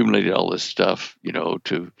accumulated all this stuff,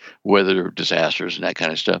 to weather disasters and that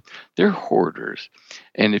kind of stuff, they're hoarders.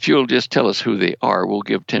 And if you'll just tell us who they are, we'll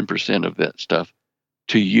give 10% of that stuff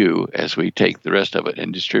to you as we take the rest of it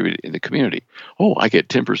and distribute it in the community. Oh, I get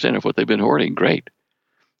 10% of what they've been hoarding. Great.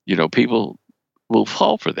 People will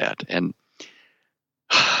fall for that. And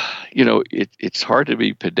it's hard to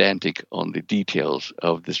be pedantic on the details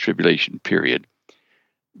of this tribulation period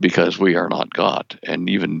because we are not God. And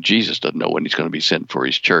even Jesus doesn't know when he's going to be sent for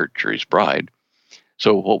his church or his bride.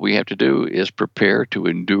 So what we have to do is prepare to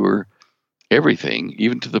endure everything,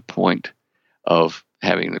 even to the point of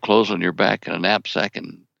having the clothes on your back and a knapsack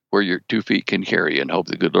and where your 2 feet can carry you, and hope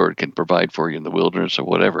the good Lord can provide for you in the wilderness or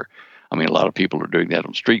whatever. A lot of people are doing that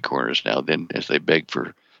on street corners now then as they beg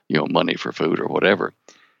for money for food or whatever.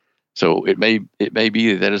 So it may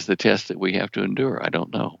be that is the test that we have to endure. I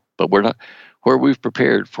don't know. But we're not, where we've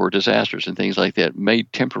prepared for disasters and things like that may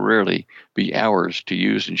temporarily be ours to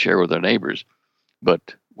use and share with our neighbors.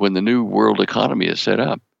 But when the new world economy is set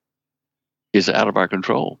up, is out of our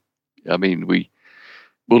control. We'll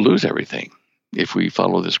lose everything if we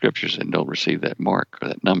follow the Scriptures and don't receive that mark or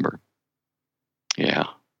that number. Yeah.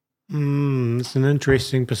 It's an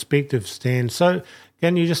interesting perspective, Stan. So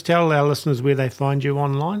can you just tell our listeners where they find you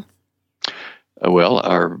online? Well,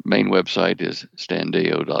 our main website is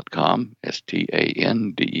standeyo.com,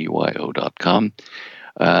 STANDEYO.com.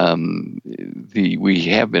 We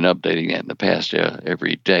have been updating that in the past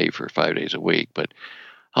every day for 5 days a week, but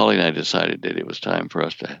Holly and I decided that it was time for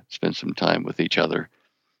us to spend some time with each other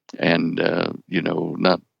and,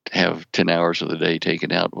 not have 10 hours of the day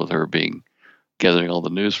taken out with her gathering all the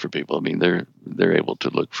news for people. I mean, they're able to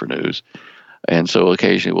look for news. And so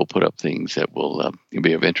occasionally we'll put up things that will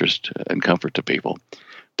be of interest and comfort to people.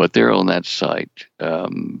 But there on that site,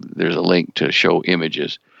 there's a link to show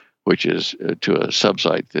images, which is to a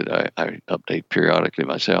subsite that I update periodically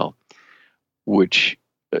myself, which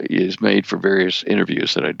is made for various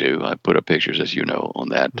interviews that I do. I put up pictures, as you know, on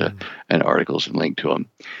that and articles and link to them.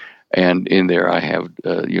 And in there I have,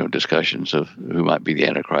 discussions of who might be the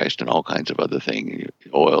Antichrist and all kinds of other things,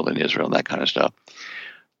 oil in Israel and that kind of stuff.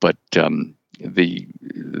 But the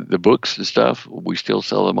books and stuff, we still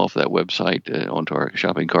sell them off that website onto our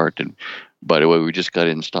shopping cart. And by the way, we just got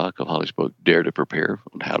in stock of Holly's book, Dare to Prepare,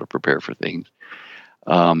 on how to prepare for things.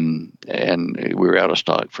 And we were out of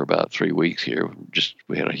stock for about 3 weeks here.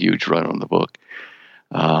 We had a huge run on the book.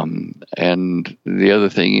 And the other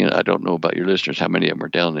thing, I don't know about your listeners, how many of them are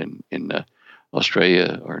down in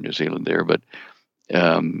Australia or New Zealand there, but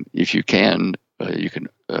if you can,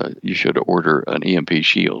 you should order an EMP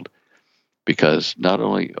shield, because not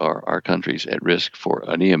only are our countries at risk for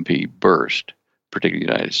an EMP burst, particularly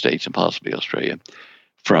the United States and possibly Australia,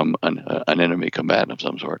 from an enemy combatant of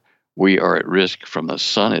some sort, we are at risk from the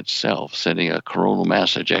sun itself sending a coronal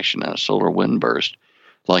mass ejection and a solar wind burst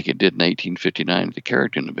like it did in 1859 at the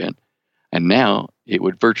Carrington event. And now it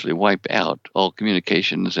would virtually wipe out all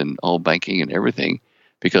communications and all banking and everything,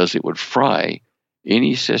 because it would fry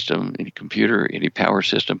any system, any computer, any power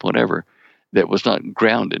system, whatever, that was not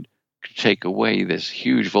grounded, to take away this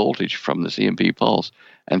huge voltage from this EMP pulse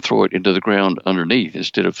and throw it into the ground underneath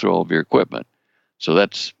instead of through all of your equipment. So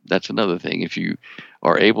that's another thing. If you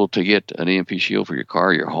are able to get an EMP shield for your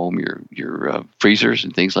car, your home, your freezers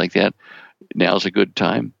and things like that, now's a good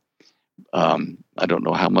time. I don't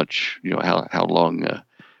know how much, how long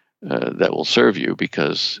that will serve you,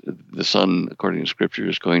 because the sun, according to Scripture,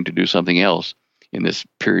 is going to do something else in this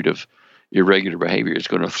period of irregular behavior. It's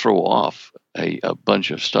going to throw off a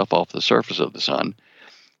bunch of stuff off the surface of the sun,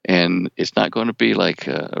 and it's not going to be like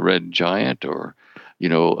a red giant or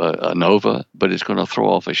a nova, but it's going to throw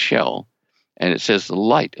off a shell. And it says the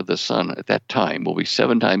light of the sun at that time will be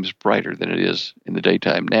 7 times brighter than it is in the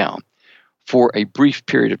daytime now. For a brief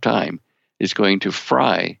period of time, it's going to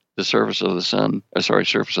fry the surface of the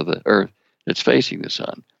surface of the earth that's facing the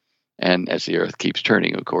sun. And as the earth keeps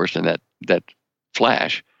turning, of course, and that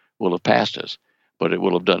flash will have passed us, but it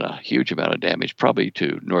will have done a huge amount of damage, probably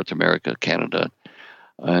to North America, Canada,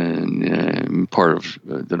 and part of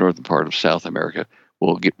the northern part of South America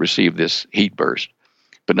will receive this heat burst,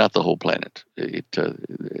 but not the whole planet.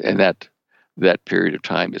 And that period of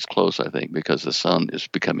time is close, I think, because the sun is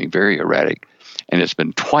becoming very erratic, and it's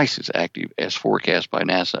been twice as active as forecast by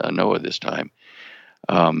NASA and NOAA this time.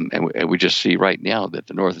 And we just see right now that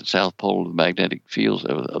the north and south pole of the magnetic fields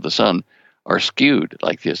of the sun are skewed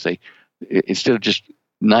like this. They, instead of just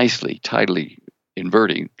nicely, tidally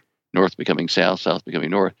inverting, north becoming south, south becoming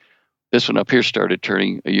north, this one up here started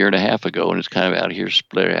turning a year and a half ago, and it's kind of out here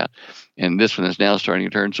split out. And this one is now starting to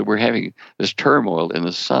turn. So we're having this turmoil in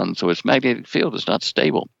the sun. So its magnetic field is not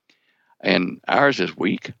stable. And ours is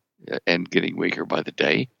weak and getting weaker by the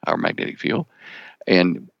day, our magnetic field.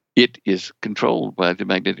 And it is controlled by the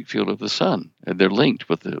magnetic field of the sun. And they're linked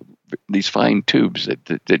with these fine tubes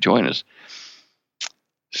that join us.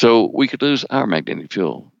 So we could lose our magnetic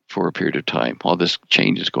field for a period of time while this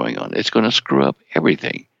change is going on. It's going to screw up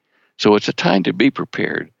everything. So it's a time to be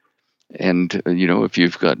prepared. And, if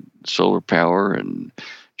you've got solar power and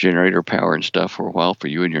generator power and stuff for a while for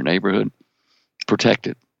you and your neighborhood, protect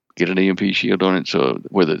it. Get an EMP shield on it. So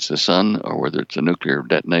whether it's the sun or whether it's a nuclear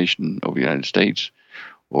detonation over the United States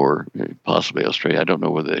or possibly Australia, I don't know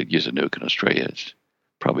whether they'd use a nuke in Australia. It's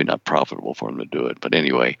probably not profitable for them to do it. But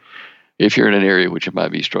anyway, if you're in an area which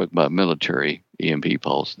might be struck by military EMP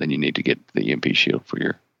pulse, then you need to get the EMP shield for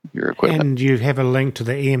your equipment. And you have a link to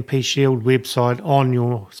the EMP Shield website on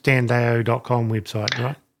your standeyo.com website,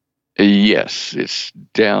 right? Yes, it's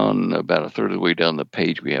down about a third of the way down the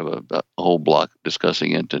page. We have a whole block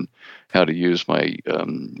discussing it and how to use my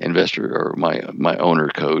investor or my owner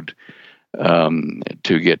code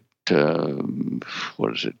to get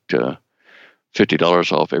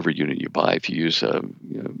 $50 off every unit you buy if you use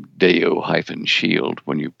Deyo-shield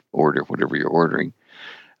when you order whatever you're ordering.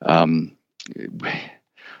 There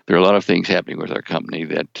are a lot of things happening with our company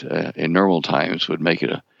that in normal times would make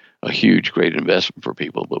it a huge, great investment for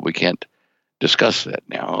people, but we can't discuss that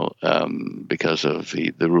now because of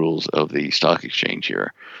the rules of the stock exchange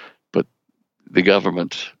here. But the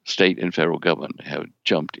government, state and federal government, have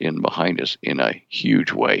jumped in behind us in a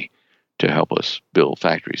huge way to help us build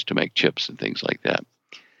factories to make chips and things like that.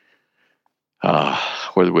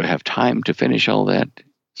 Whether we have time to finish all that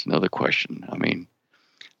is another question. I mean,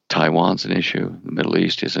 Taiwan's an issue, the Middle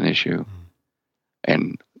East is an issue,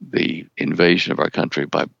 and the invasion of our country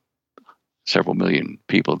by several million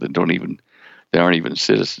people that aren't even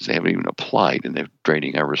citizens, they haven't even applied, and they're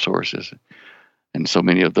draining our resources. And so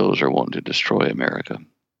many of those are wanting to destroy America.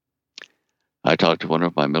 I talked to one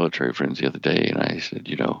of my military friends the other day, and I said,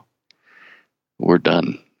 we're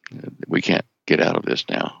done. We can't get out of this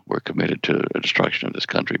now. We're committed to the destruction of this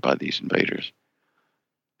country by these invaders.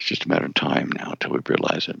 It's just a matter of time now until we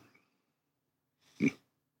realize it.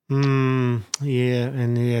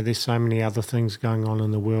 There's so many other things going on in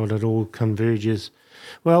the world. It all converges.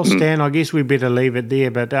 Well, Stan, I guess we better leave it there,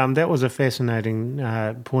 but that was a fascinating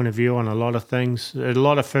point of view on a lot of things, a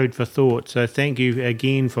lot of food for thought. So thank you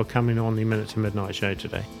again for coming on the Minute to Midnight show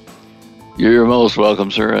today. You're most welcome,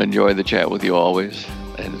 sir. I enjoy the chat with you always,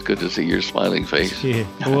 and it's good to see your smiling face. Yeah,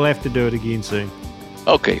 we'll have to do it again soon.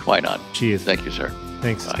 Okay, why not? Cheers. Thank you, sir.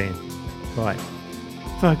 Thanks, Stan. Bye.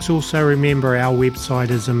 Folks, also remember our website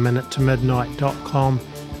is aminutemidnight.com,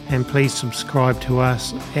 and please subscribe to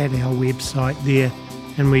us at our website there.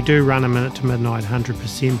 And we do run a Minute to Midnight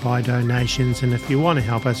 100% by donations, and if you want to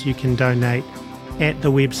help us, you can donate at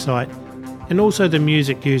the website. And also the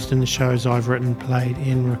music used in the shows I've written, played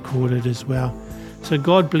and recorded as well. So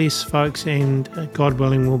God bless, folks, and God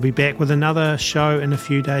willing, we'll be back with another show in a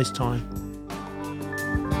few days' time.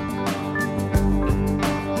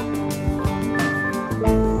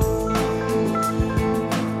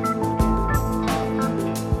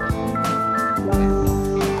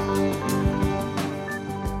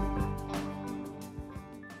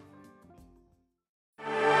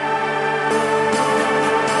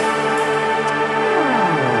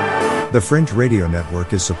 The Fringe Radio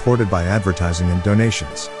Network is supported by advertising and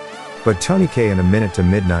donations. But Tony K and A Minute to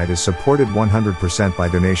Midnight is supported 100% by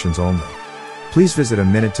donations only. Please visit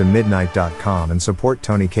aminutemidnight.com and support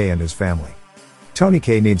Tony K and his family. Tony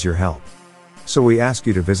K needs your help. So we ask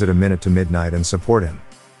you to visit A Minute to Midnight and support him.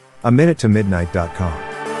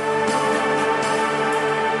 aminutemidnight.com.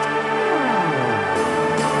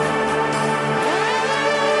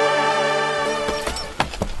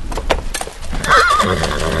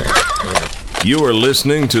 You are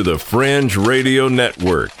listening to the Fringe Radio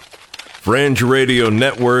Network.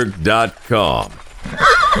 FringeRadioNetwork.com.